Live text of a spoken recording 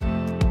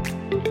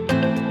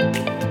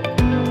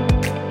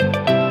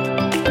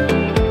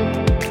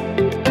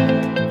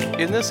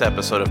In this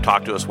episode of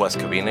Talk to Us West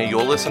Covina,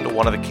 you'll listen to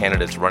one of the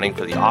candidates running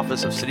for the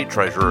office of City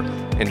Treasurer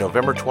in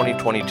November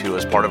 2022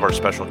 as part of our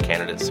special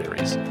candidate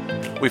series.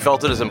 We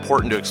felt it is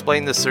important to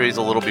explain this series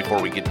a little before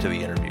we get to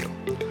the interview.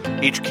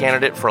 Each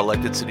candidate for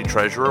elected City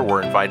Treasurer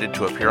were invited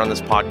to appear on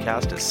this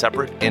podcast at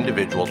separate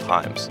individual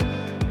times.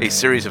 A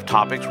series of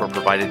topics were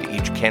provided to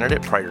each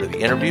candidate prior to the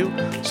interview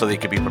so they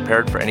could be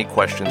prepared for any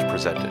questions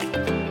presented.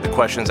 The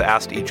questions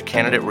asked each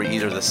candidate were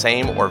either the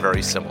same or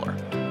very similar.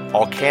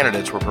 All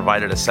candidates were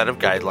provided a set of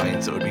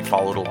guidelines that would be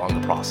followed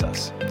along the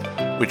process.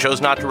 We chose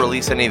not to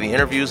release any of the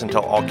interviews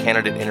until all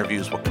candidate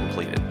interviews were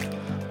completed.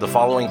 The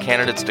following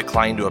candidates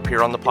declined to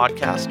appear on the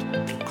podcast: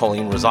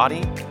 Colleen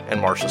Rosati and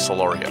Marcia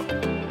Solorio.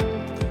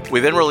 We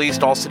then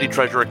released all City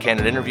Treasurer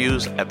candidate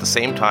interviews at the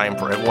same time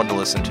for everyone to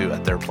listen to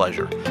at their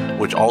pleasure,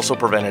 which also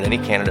prevented any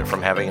candidate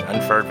from having an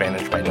unfair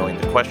advantage by knowing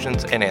the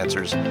questions and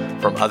answers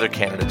from other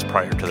candidates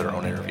prior to their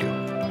own interview.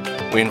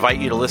 We invite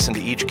you to listen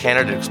to each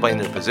candidate explain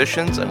their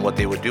positions and what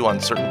they would do on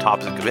certain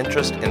topics of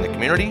interest in the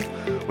community.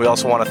 We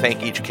also want to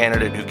thank each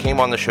candidate who came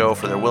on the show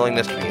for their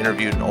willingness to be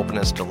interviewed and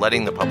openness to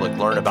letting the public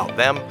learn about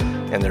them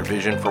and their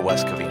vision for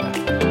West Covina.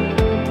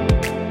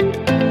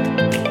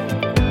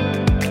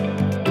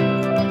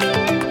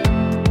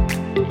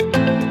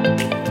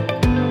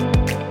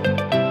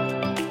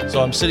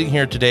 So I'm sitting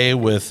here today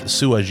with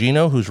Sue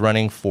Augino, who's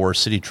running for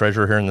City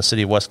Treasurer here in the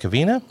city of West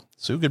Covina.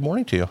 Sue, good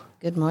morning to you.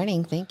 Good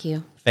morning. Thank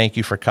you. Thank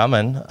you for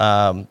coming.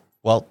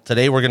 Well,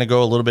 today we're going to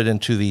go a little bit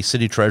into the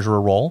City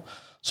Treasurer role.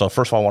 So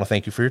first of all, I want to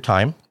thank you for your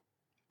time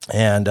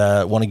and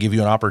want to give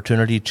you an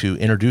opportunity to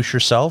introduce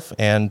yourself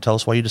and tell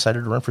us why you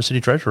decided to run for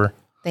City Treasurer.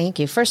 Thank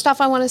you. First off,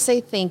 I want to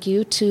say thank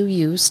you to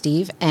you,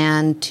 Steve,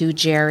 and to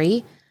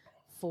Jerry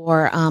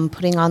for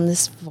putting on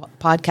this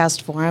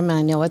podcast forum.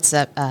 I know it's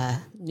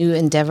a new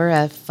endeavor,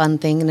 a fun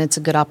thing, and it's a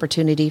good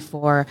opportunity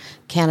for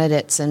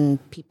candidates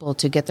and people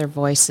to get their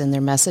voice and their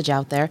message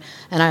out there.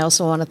 And I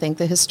also want to thank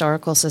the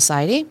Historical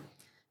Society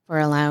for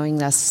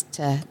allowing us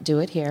to do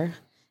it here.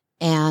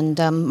 And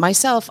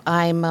myself,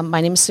 my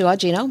name is Sue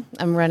Augino.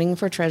 I'm running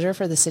for treasurer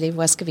for the city of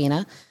West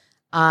Covina.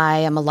 I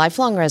am a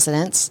lifelong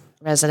resident.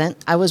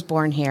 I was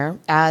born here,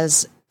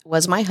 as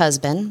was my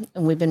husband,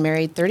 and we've been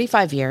married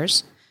 35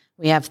 years.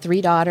 We have 3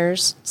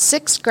 daughters,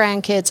 6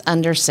 grandkids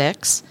under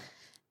 6.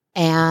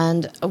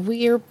 And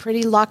we're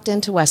pretty locked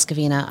into West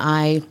Covina.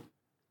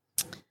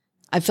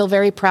 I feel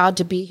very proud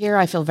to be here.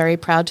 I feel very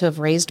proud to have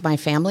raised my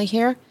family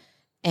here.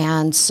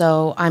 And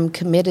so I'm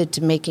committed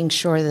to making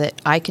sure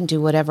that I can do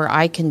whatever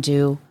I can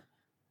do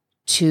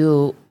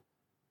to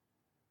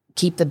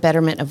keep the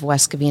betterment of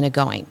West Covina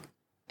going.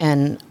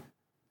 And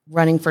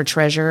running for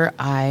treasurer,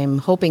 I'm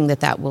hoping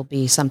that will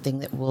be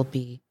something that will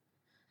be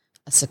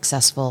a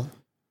successful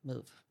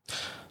move.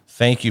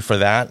 Thank you for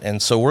that. And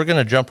so we're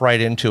going to jump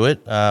right into it.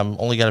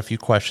 Only got a few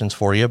questions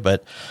for you,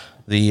 but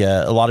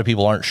a lot of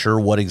people aren't sure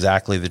what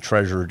exactly the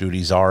treasurer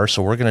duties are.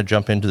 So we're going to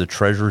jump into the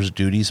treasurer's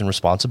duties and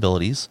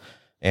responsibilities.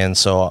 And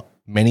so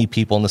many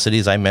people in the city,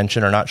 as I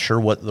mentioned, are not sure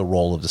what the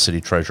role of the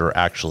city treasurer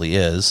actually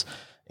is,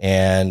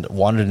 and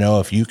wanted to know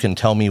if you can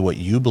tell me what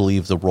you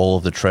believe the role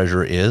of the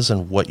treasurer is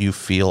and what you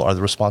feel are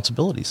the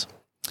responsibilities.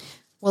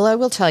 Well, I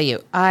will tell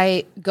you,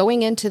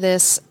 going into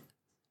this,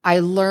 I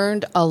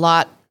learned a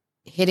lot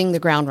hitting the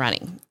ground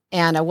running,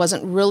 and I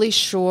wasn't really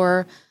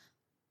sure.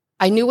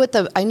 I knew what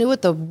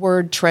the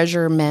word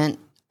treasurer meant.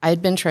 I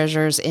had been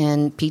treasurers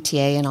in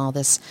PTA and all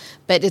this,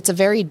 but it's a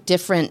very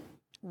different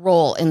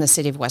role in the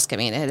city of West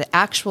Covina. It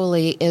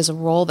actually is a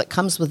role that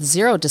comes with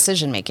zero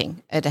decision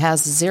making. It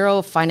has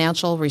zero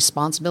financial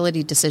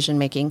responsibility decision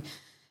making.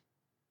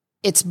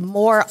 It's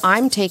more,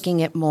 I'm taking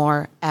it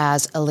more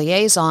as a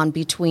liaison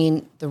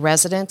between the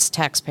residents,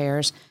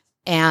 taxpayers,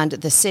 and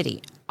the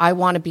city. I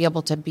want to be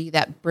able to be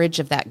that bridge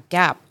of that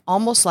gap,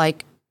 almost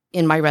like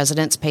in my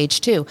residents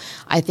page 2.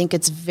 I think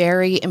it's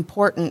very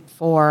important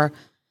for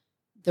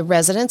the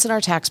residents and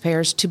our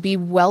taxpayers to be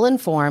well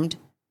informed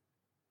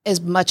as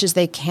much as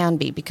they can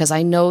be, because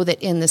I know that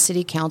in the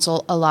city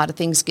council, a lot of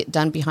things get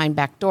done behind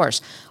back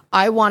doors.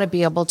 I want to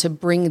be able to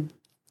bring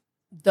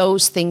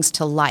those things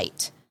to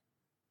light.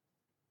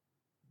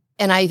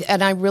 And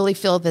I really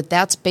feel that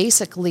that's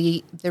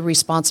basically the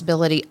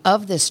responsibility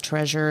of this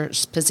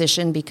treasurer's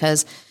position,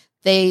 because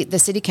the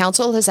city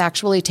council has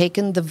actually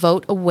taken the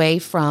vote away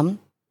from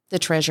the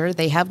treasurer.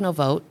 They have no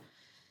vote.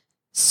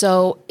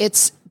 So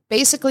it's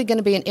basically going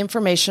to be an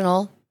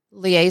informational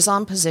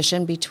liaison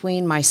position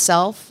between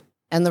myself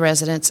and the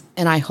residents,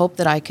 and I hope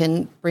that I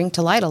can bring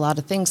to light a lot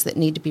of things that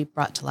need to be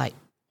brought to light.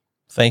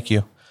 Thank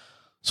you.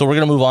 So we're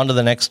going to move on to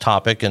the next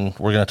topic, and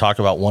we're going to talk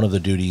about one of the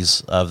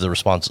duties of the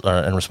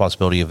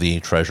responsibility of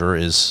the treasurer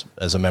is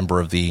as a member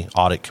of the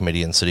audit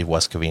committee in the city of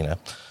West Covina.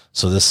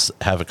 So this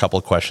have a couple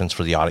of questions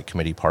for the audit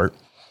committee part.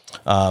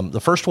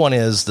 The first one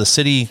is the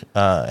city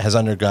has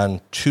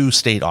undergone 2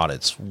 state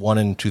audits, one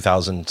in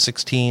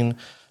 2016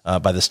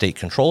 by the state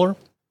controller,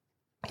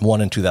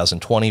 one in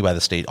 2020 by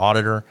the state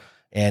auditor,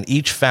 and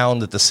each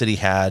found that the city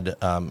had,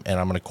 and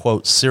I'm going to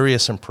quote,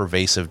 serious and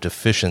pervasive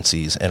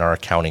deficiencies in our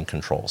accounting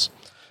controls,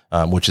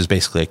 which is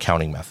basically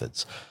accounting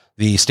methods.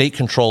 The state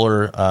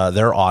controller,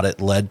 their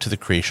audit led to the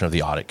creation of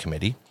the audit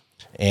committee.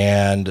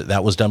 And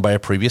that was done by a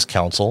previous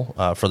council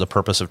for the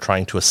purpose of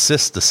trying to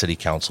assist the city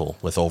council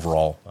with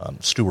overall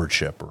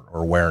stewardship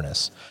or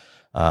awareness.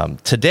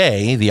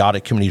 Today, the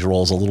audit committee's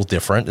role is a little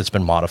different. It's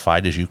been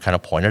modified, as you kind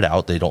of pointed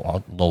out. They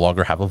no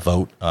longer have a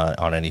vote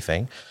on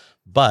anything,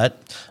 but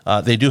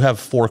they do have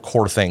 4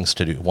 core things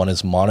to do. One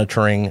is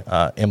monitoring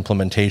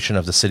implementation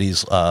of the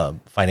city's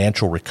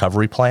financial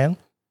recovery plan.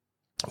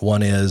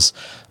 One is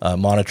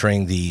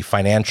monitoring the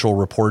financial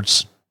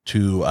reports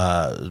to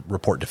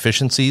report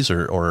deficiencies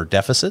or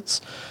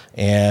deficits,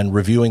 and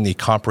reviewing the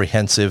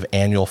comprehensive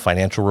annual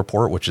financial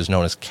report, which is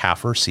known as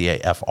CAFR,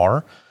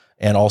 C-A-F-R,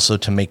 and also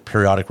to make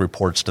periodic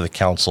reports to the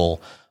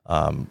council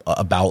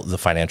about the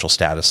financial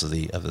status of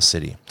the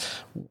city.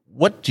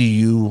 What do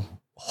you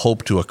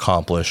hope to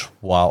accomplish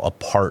while a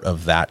part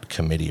of that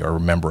committee or a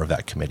member of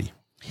that committee?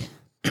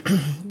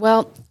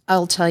 Well,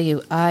 I'll tell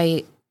you,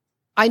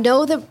 I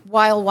know that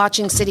while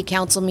watching city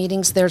council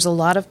meetings, there's a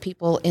lot of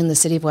people in the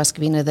city of West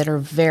Covina that are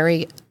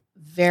very,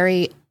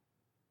 very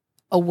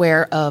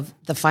aware of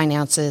the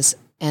finances,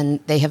 and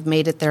they have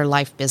made it their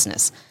life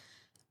business.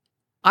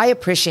 I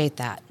appreciate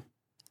that.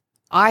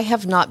 I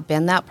have not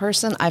been that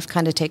person. I've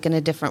kind of taken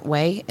a different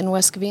way in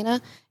West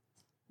Covina,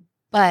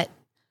 but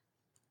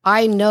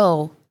I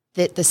know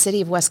that the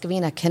city of West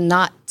Covina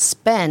cannot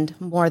spend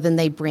more than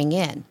they bring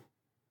in.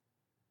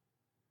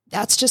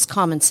 That's just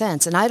common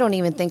sense. And I don't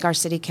even think our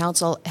city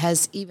council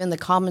has even the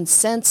common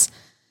sense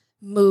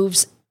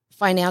moves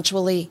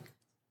financially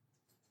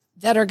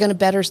that are going to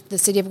better the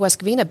city of West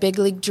Covina. Big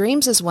League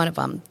Dreams is one of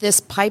them. This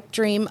pipe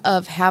dream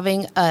of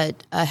having a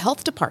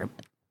health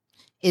department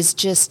is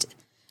just,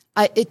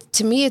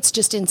 to me, it's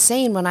just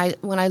insane when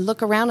I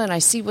look around and I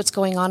see what's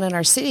going on in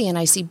our city, and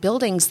I see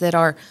buildings that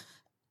are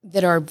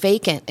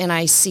vacant, and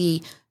I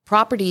see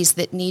properties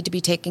that need to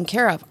be taken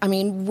care of. I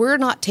mean, we're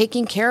not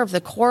taking care of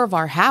the core of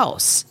our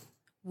house.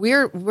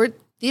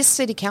 This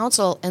city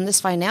council and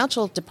this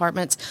financial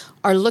departments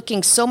are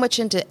looking so much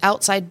into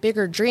outside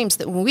bigger dreams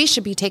that we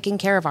should be taking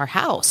care of our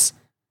house,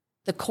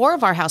 the core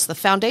of our house, the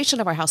foundation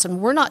of our house, and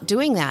we're not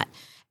doing that.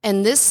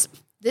 And this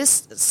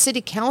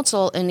city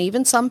council, and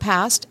even some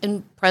past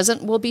and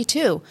present will be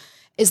too,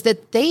 is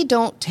that they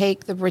don't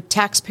take the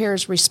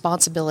taxpayers'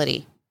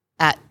 responsibility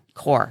at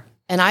core.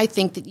 And I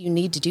think that you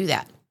need to do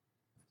that.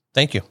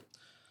 Thank you.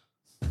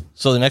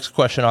 So the next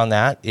question on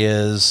that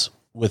is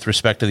with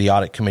respect to the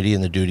audit committee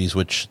and the duties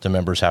which the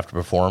members have to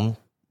perform,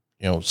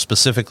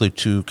 specifically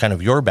to kind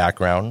of your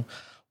background,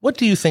 what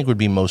do you think would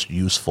be most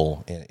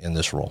useful in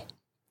this role?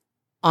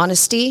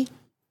 Honesty,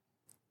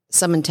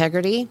 some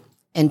integrity,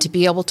 and to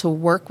be able to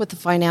work with the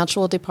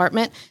financial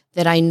department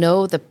that I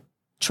know the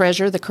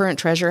current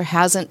treasurer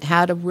hasn't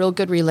had a real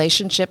good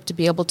relationship to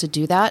be able to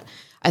do that.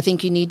 I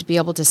think you need to be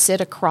able to sit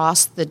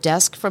across the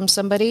desk from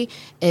somebody,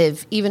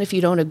 even if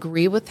you don't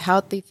agree with how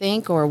they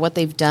think or what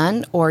they've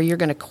done, or you're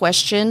going to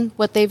question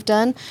what they've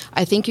done.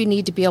 I think you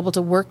need to be able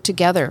to work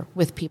together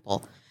with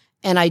people.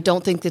 And I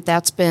don't think that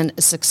that's been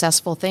a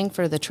successful thing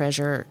for the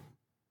treasurer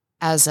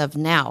as of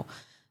now.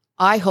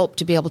 I hope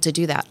to be able to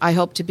do that. I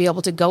hope to be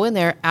able to go in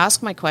there,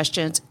 ask my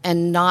questions,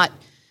 and not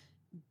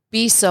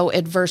be so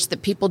adverse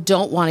that people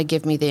don't want to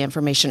give me the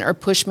information or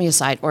push me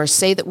aside or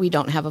say that we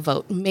don't have a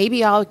vote.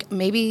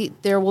 Maybe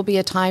there will be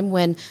a time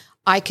when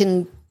I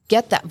can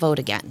get that vote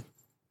again.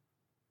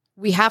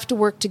 We have to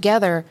work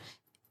together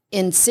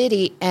in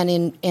city and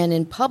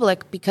in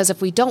public, because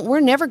if we don't, we're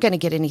never going to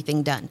get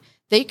anything done.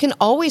 They can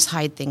always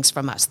hide things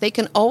from us. They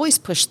can always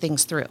push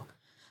things through.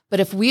 But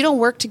if we don't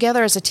work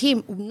together as a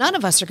team, none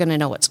of us are going to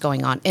know what's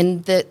going on.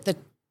 And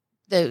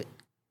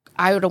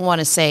I don't want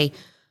to say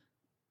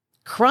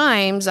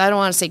crimes, I don't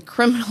want to say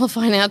criminal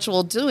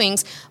financial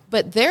doings,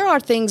 but there are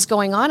things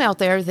going on out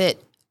there that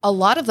a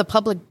lot of the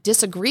public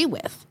disagree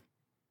with.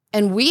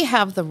 And we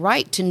have the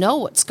right to know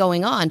what's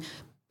going on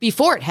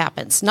before it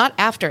happens, not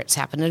after it's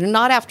happened, and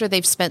not after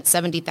they've spent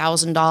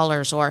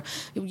 $70,000 or,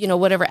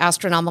 whatever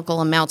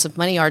astronomical amounts of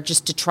money are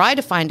just to try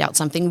to find out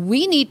something.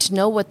 We need to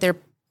know what their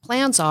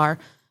plans are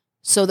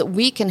so that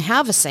we can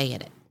have a say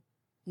in it,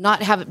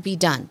 not have it be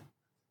done.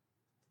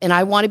 And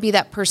I want to be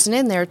that person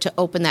in there to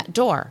open that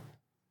door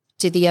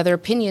to the other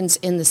opinions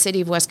in the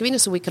city of West Covina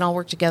so we can all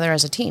work together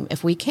as a team.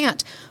 If we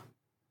can't,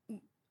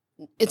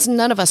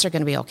 none of us are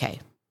going to be okay.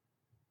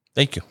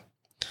 Thank you.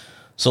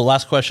 So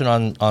last question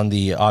on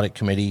the audit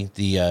committee.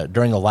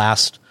 During the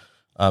last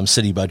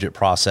city budget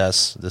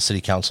process, the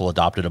city council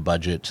adopted a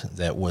budget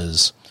that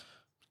was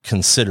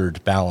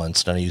considered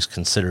balanced, and I use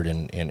considered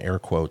in air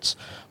quotes,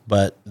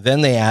 but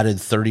then they added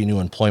 30 new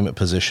employment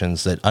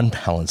positions that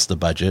unbalanced the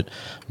budget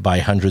by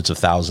hundreds of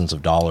thousands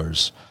of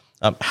dollars.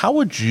 How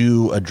would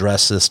you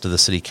address this to the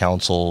city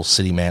council,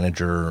 city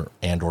manager,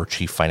 and or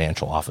chief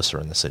financial officer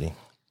in the city?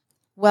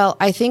 Well,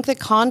 I think the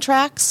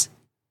contracts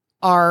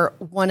are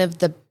one of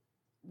the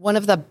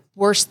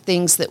worst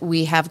things that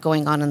we have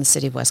going on in the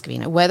city of West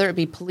Covina, whether it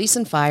be police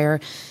and fire,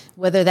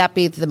 whether that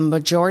be the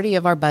majority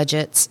of our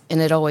budgets,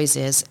 and it always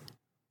is.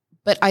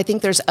 But I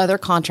think there's other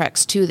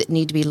contracts too that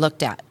need to be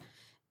looked at.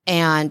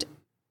 And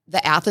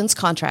the Athens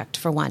contract,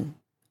 for one.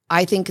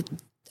 I think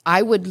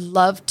I would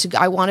love to,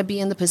 I want to be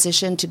in the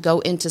position to go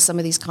into some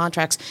of these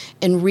contracts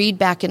and read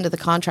back into the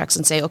contracts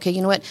and say, okay,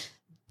 you know what?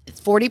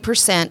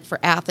 40% for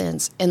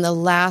Athens in the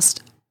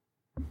last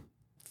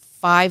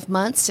 5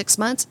 months, 6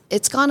 months,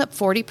 it's gone up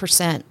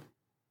 40%.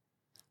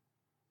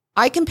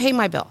 I can pay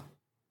my bill.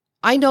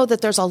 I know that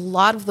there's a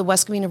lot of the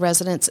West Covina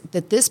residents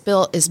that this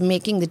bill is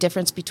making the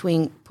difference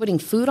between putting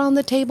food on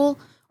the table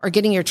or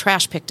getting your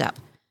trash picked up.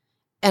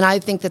 And I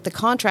think that the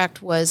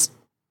contract was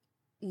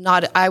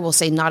not, I will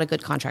say, not a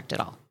good contract at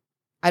all.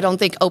 I don't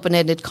think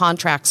open-ended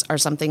contracts are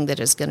something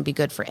that is going to be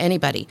good for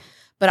anybody.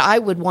 But I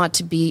would want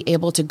to be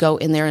able to go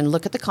in there and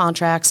look at the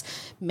contracts,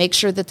 make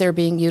sure that they're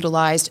being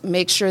utilized,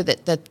 make sure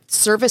that the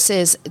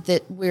services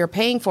that we're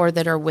paying for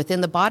that are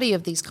within the body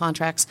of these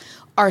contracts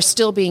are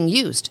still being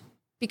used.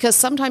 Because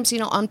sometimes,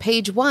 on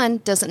page 1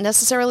 doesn't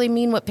necessarily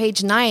mean what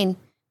page 9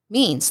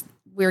 means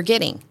we're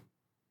getting.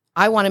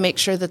 I want to make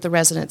sure that the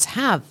residents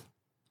have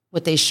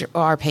what they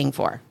are paying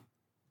for.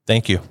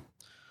 Thank you.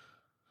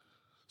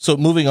 So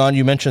moving on,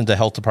 you mentioned the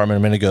health department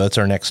a minute ago. That's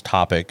our next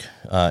topic.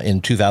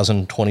 In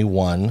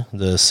 2021,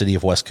 the city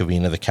of West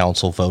Covina, the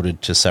council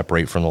voted to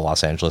separate from the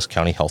Los Angeles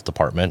County Health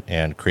Department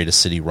and create a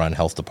city-run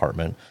health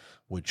department,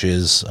 which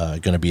is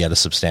going to be at a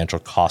substantial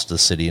cost to the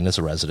city and its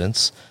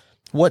residents.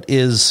 What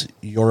is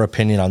your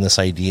opinion on this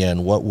idea,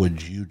 and what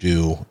would you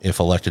do if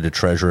elected a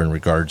treasurer in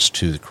regards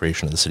to the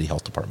creation of the city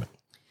health department?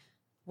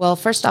 Well,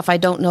 first off, I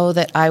don't know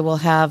that I will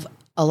have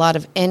a lot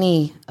of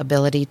any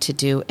ability to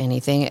do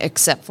anything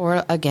except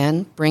for,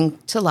 again, bring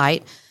to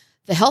light.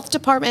 The health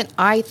department,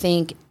 I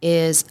think,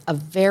 is a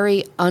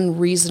very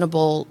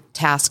unreasonable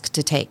task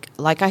to take.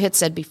 Like I had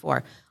said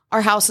before,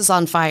 our house is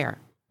on fire.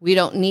 We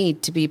don't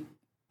need to be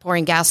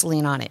pouring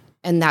gasoline on it.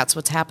 And that's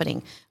what's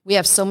happening. We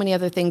have so many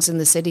other things in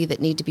the city that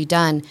need to be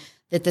done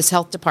that this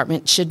health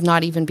department should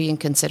not even be in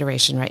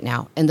consideration right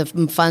now. And the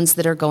funds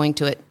that are going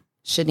to it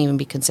shouldn't even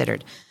be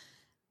considered.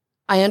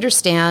 I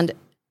understand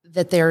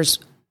that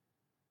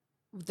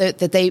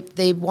that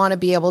they want to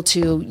be able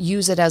to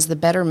use it as the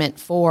betterment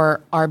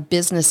for our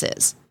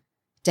businesses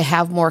to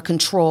have more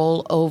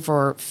control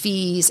over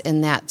fees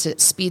and that to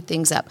speed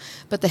things up.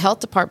 But the health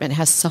department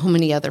has so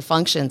many other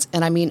functions.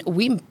 And I mean,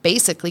 we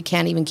basically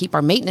can't even keep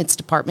our maintenance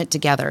department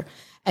together.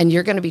 And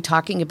you're going to be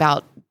talking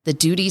about the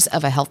duties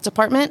of a health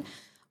department.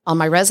 On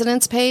my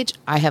residence page,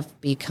 I have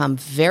become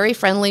very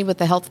friendly with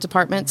the health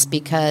departments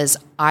because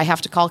I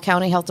have to call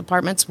county health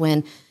departments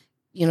when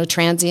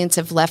transients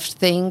have left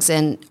things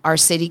and our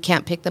city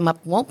can't pick them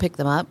up, won't pick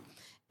them up.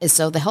 And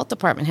so the health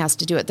department has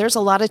to do it. There's a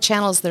lot of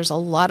channels. There's a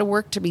lot of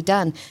work to be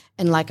done.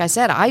 And like I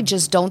said, I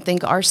just don't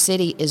think our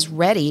city is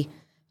ready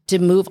to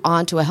move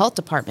on to a health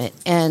department.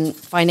 And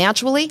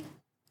financially,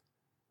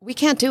 we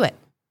can't do it.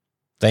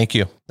 Thank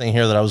you. The thing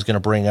here that I was going to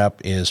bring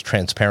up is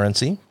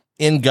transparency.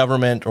 In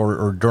government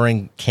or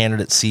during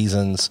candidate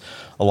seasons,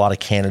 a lot of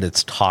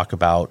candidates talk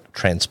about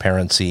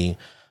transparency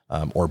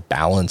or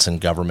balance in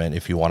government,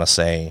 if you want to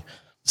say.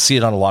 See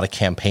it on a lot of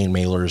campaign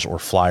mailers or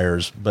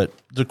flyers. But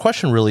the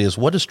question really is,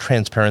 what does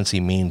transparency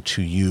mean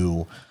to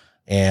you?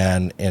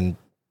 And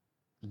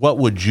what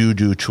would you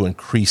do to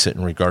increase it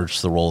in regards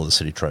to the role of the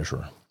city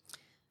treasurer?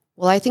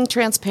 Well, I think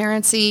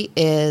transparency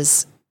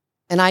is,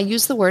 and I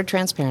use the word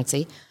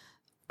transparency,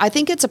 I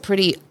think it's a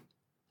pretty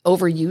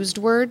overused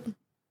word.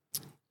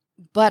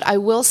 But I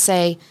will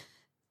say,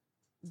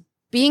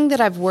 being that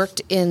I've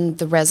worked in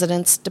the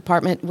residence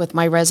department with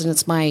my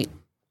residents, my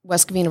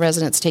West Covina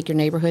Residents Take Your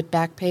Neighborhood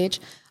Back page,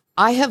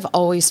 I have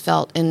always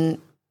felt and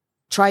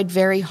tried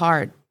very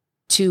hard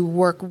to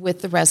work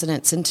with the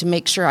residents and to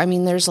make sure,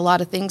 there's a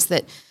lot of things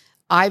that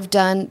I've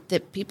done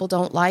that people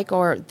don't like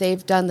or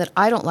they've done that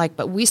I don't like,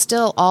 but we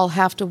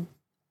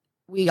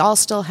all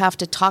still have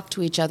to talk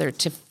to each other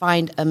to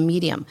find a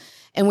medium.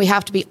 And we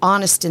have to be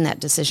honest in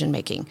that decision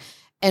making.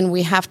 And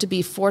we have to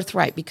be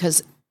forthright,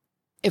 because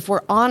if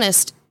we're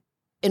honest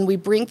and we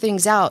bring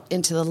things out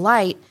into the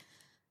light,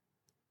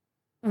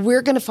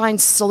 we're going to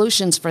find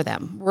solutions for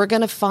them. We're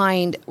going to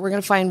find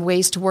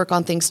ways to work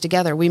on things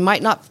together. We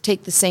might not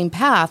take the same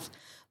path,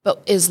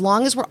 but as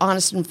long as we're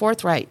honest and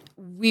forthright,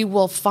 we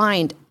will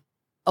find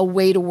a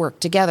way to work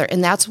together.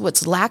 And that's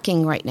what's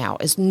lacking right now,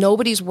 is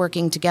nobody's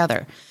working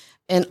together.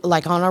 And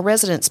like on our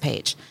residence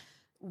page,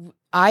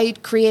 I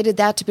created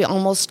that to be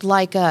almost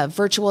like a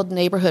virtual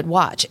neighborhood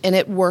watch, and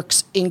it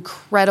works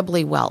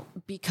incredibly well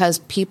because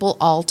people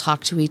all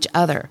talk to each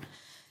other.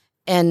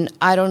 And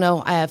I don't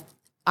know,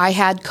 I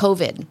had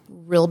COVID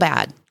real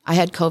bad.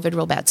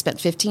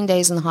 Spent 15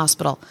 days in the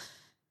hospital.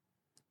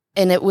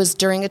 And it was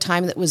during a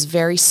time that was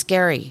very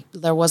scary.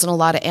 There wasn't a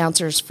lot of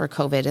answers for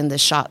COVID and the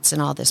shots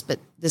and all this, but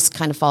this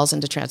kind of falls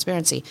into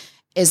transparency,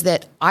 is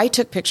that I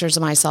took pictures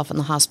of myself in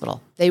the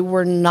hospital. They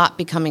were not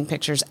becoming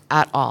pictures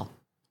at all.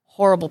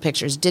 Horrible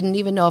pictures. Didn't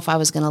even know if I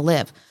was going to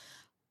live.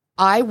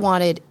 I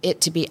wanted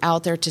it to be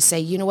out there to say,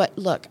 you know what,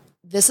 look,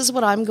 this is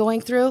what I'm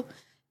going through.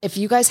 If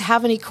you guys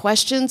have any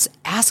questions,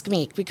 ask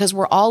me, because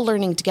we're all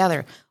learning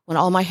together. When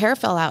all my hair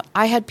fell out,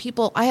 I had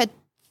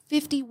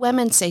 50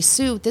 women say,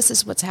 Sue, this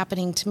is what's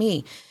happening to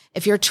me.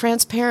 If you're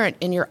transparent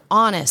and you're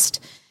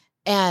honest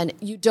and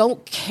you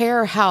don't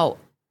care how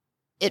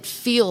it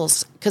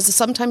feels, because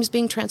sometimes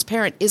being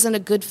transparent isn't a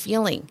good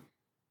feeling.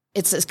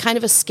 It's kind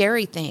of a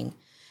scary thing.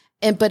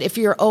 But if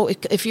you're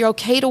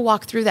okay to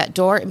walk through that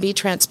door and be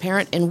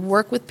transparent and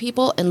work with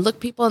people and look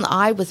people in the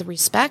eye with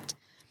respect,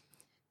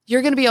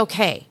 you're going to be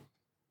okay.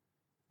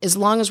 As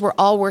long as we're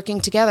all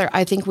working together,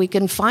 I think we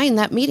can find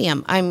that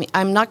medium.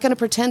 I'm not going to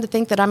pretend to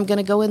think that I'm going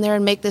to go in there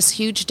and make this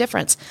huge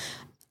difference.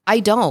 I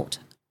don't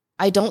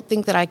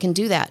think that I can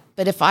do that.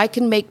 But if I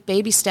can make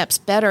baby steps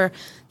better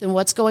than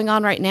what's going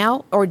on right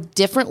now, or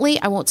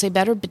differently, I won't say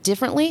better, but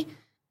differently,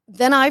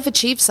 then I've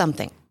achieved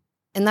something.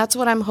 And that's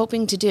what I'm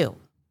hoping to do.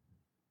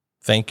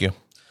 Thank you.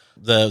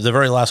 The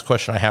very last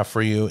question I have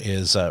for you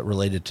is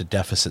related to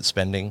deficit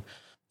spending.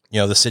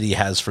 The city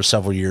has for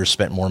several years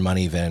spent more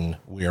money than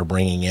we are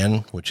bringing in,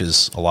 which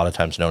is a lot of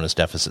times known as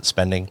deficit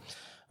spending.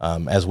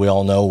 As we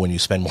all know, when you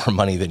spend more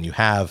money than you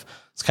have,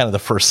 it's kind of the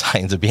first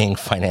signs of being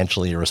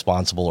financially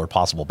irresponsible or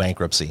possible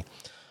bankruptcy.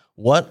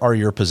 What are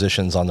your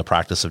positions on the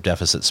practice of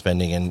deficit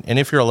spending? And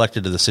if you're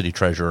elected to the city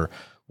treasurer,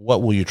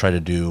 what will you try to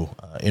do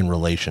in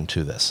relation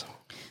to this?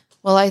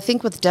 Well, I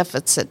think with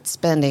deficit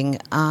spending,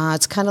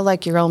 it's kind of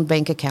like your own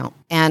bank account.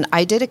 And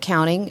I did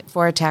accounting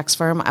for a tax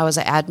firm. I was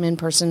an admin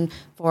person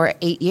for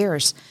 8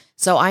 years.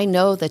 So I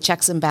know the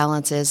checks and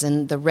balances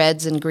and the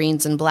reds and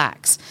greens and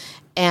blacks.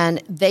 And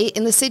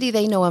in the city,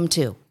 they know them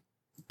too.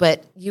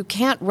 But you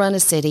can't run a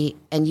city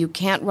and you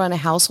can't run a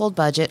household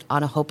budget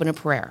on a hope and a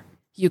prayer.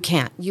 You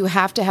can't. You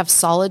have to have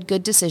solid,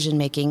 good decision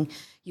making.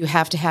 You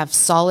have to have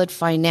solid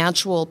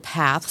financial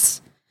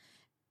paths.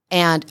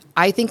 And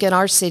I think in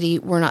our city,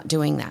 we're not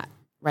doing that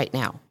right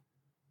now.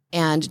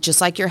 And just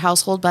like your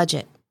household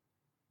budget,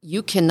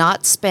 you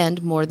cannot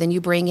spend more than you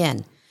bring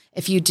in.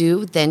 If you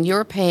do, then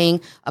you're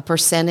paying a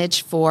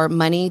percentage for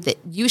money that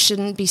you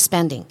shouldn't be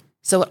spending.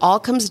 So it all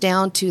comes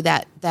down to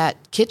that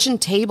kitchen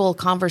table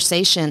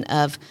conversation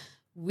of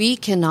we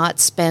cannot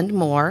spend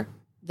more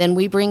than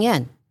we bring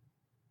in.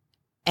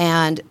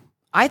 And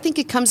I think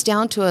it comes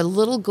down to a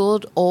little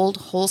good, old,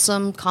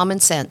 wholesome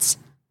common sense.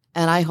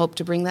 And I hope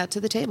to bring that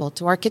to the table,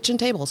 to our kitchen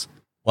tables.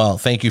 Well,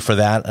 thank you for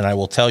that. And I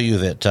will tell you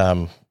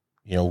that,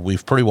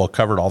 we've pretty well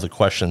covered all the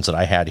questions that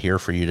I had here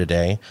for you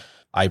today.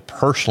 I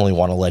personally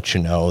want to let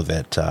you know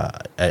that,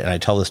 and I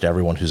tell this to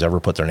everyone who's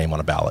ever put their name on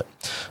a ballot,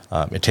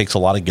 it takes a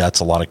lot of guts,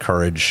 a lot of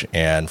courage,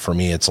 and for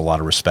me, it's a lot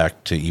of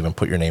respect to even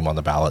put your name on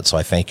the ballot. So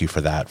I thank you for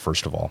that,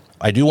 first of all.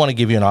 I do want to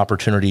give you an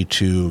opportunity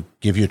to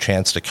give you a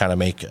chance to kind of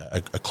make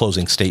a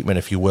closing statement,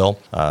 if you will,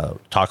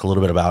 talk a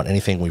little bit about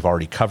anything we've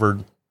already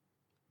covered,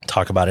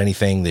 talk about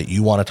anything that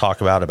you want to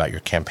talk about your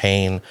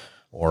campaign,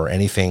 or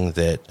anything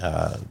that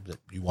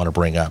you want to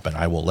bring up, and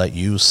I will let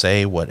you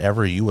say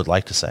whatever you would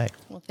like to say.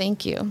 Well,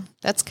 thank you.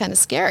 That's kind of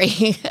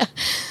scary.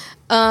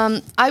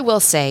 I will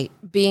say,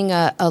 being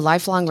a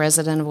lifelong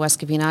resident of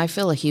West Covina, I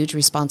feel a huge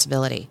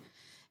responsibility.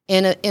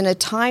 In a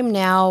time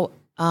now,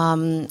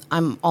 I'm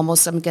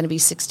going to be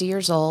 60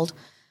 years old.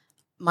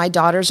 My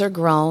daughters are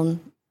grown.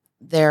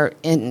 They're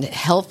in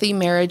healthy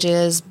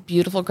marriages,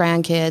 beautiful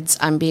grandkids.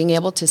 I'm being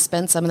able to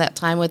spend some of that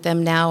time with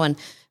them now, and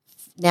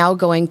now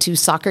going to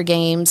soccer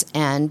games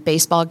and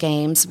baseball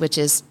games, which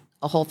is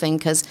a whole thing,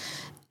 because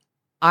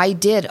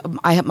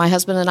my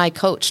husband and I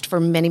coached for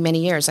many,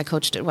 many years. I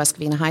coached at West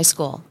Covina High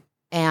School,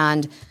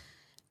 and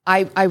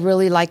I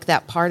really like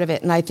that part of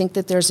it. And I think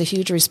that there's a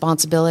huge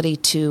responsibility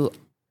to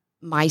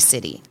my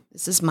city.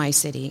 This is my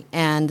city,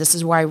 and this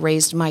is where I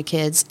raised my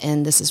kids,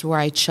 and this is where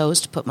I chose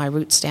to put my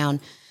roots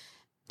down.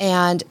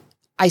 And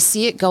I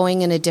see it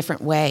going in a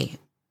different way.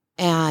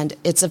 And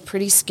it's a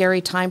pretty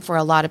scary time for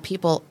a lot of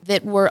people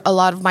a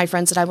lot of my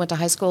friends that I went to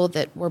high school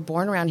that were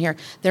born around here.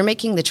 They're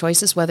making the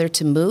choices whether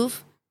to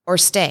move or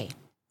stay.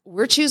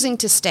 We're choosing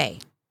to stay.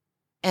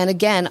 And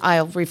again,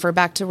 I'll refer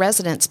back to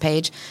Residence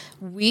Page.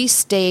 We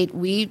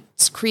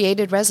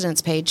created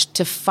Residence Page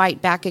to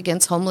fight back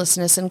against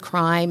homelessness and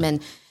crime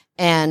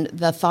and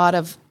the thought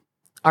of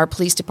our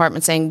police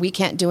department saying, we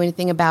can't do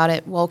anything about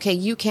it. Well, okay,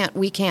 you can't,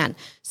 we can.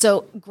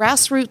 So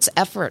grassroots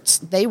efforts,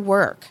 they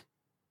work.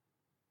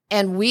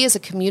 And we as a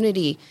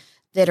community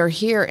that are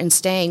here and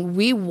staying,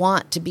 we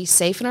want to be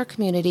safe in our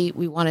community.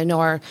 We want to know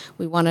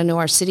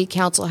our city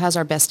council has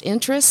our best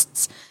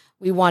interests.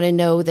 We want to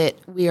know that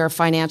we are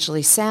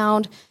financially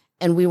sound,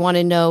 and we want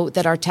to know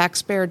that our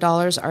taxpayer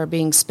dollars are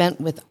being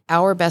spent with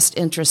our best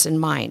interests in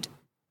mind.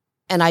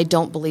 And I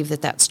don't believe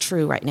that that's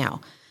true right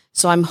now.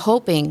 So I'm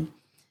hoping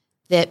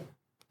that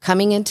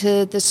coming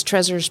into this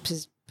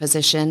treasurer's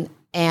position,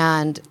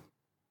 and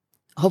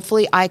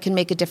hopefully I can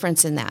make a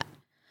difference in that.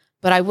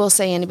 But I will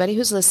say, anybody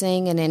who's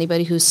listening and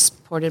anybody who's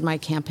supported my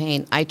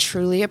campaign, I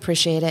truly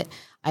appreciate it.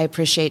 I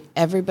appreciate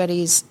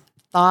everybody's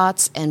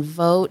thoughts and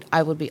vote.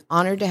 I would be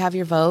honored to have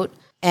your vote,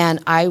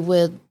 and I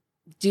would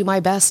do my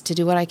best to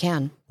do what I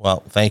can.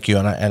 Well, thank you.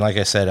 And like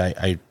I said,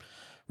 I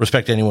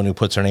respect anyone who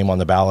puts their name on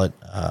the ballot.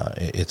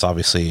 It's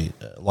obviously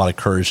a lot of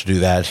courage to do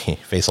that. You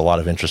face a lot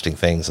of interesting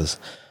things, as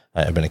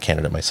I've been a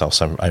candidate myself,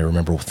 so I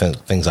remember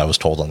things I was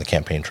told on the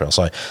campaign trail.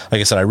 So like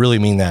I said, I really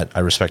mean that.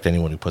 I respect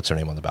anyone who puts their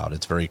name on the ballot.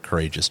 It's very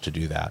courageous to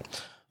do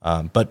that.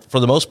 But for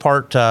the most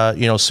part,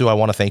 Sue, I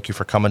want to thank you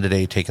for coming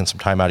today, taking some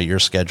time out of your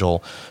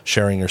schedule,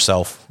 sharing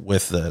yourself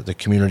with the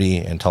community,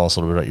 and telling us a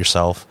little bit about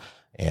yourself.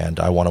 And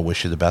I want to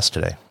wish you the best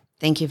today.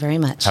 Thank you very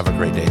much. Have a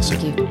great day, Sue.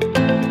 Thank you.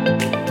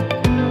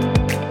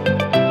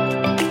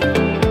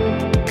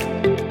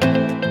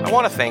 I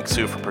want to thank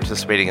Sue for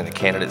participating in the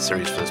candidate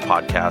series for this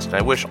podcast, and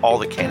I wish all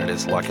the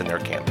candidates luck in their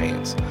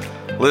campaigns.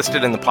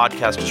 Listed in the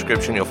podcast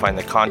description, you'll find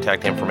the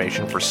contact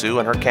information for Sue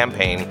and her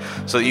campaign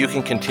so that you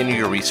can continue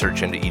your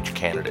research into each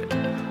candidate.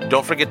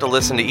 Don't forget to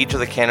listen to each of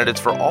the candidates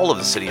for all of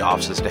the city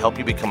offices to help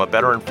you become a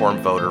better informed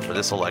voter for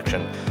this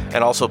election.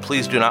 And also,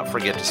 please do not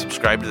forget to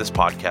subscribe to this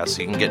podcast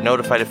so you can get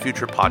notified of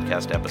future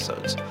podcast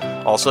episodes.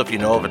 Also, if you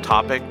know of a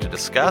topic to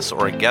discuss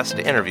or a guest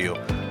to interview,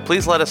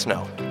 please let us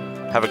know.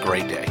 Have a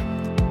great day.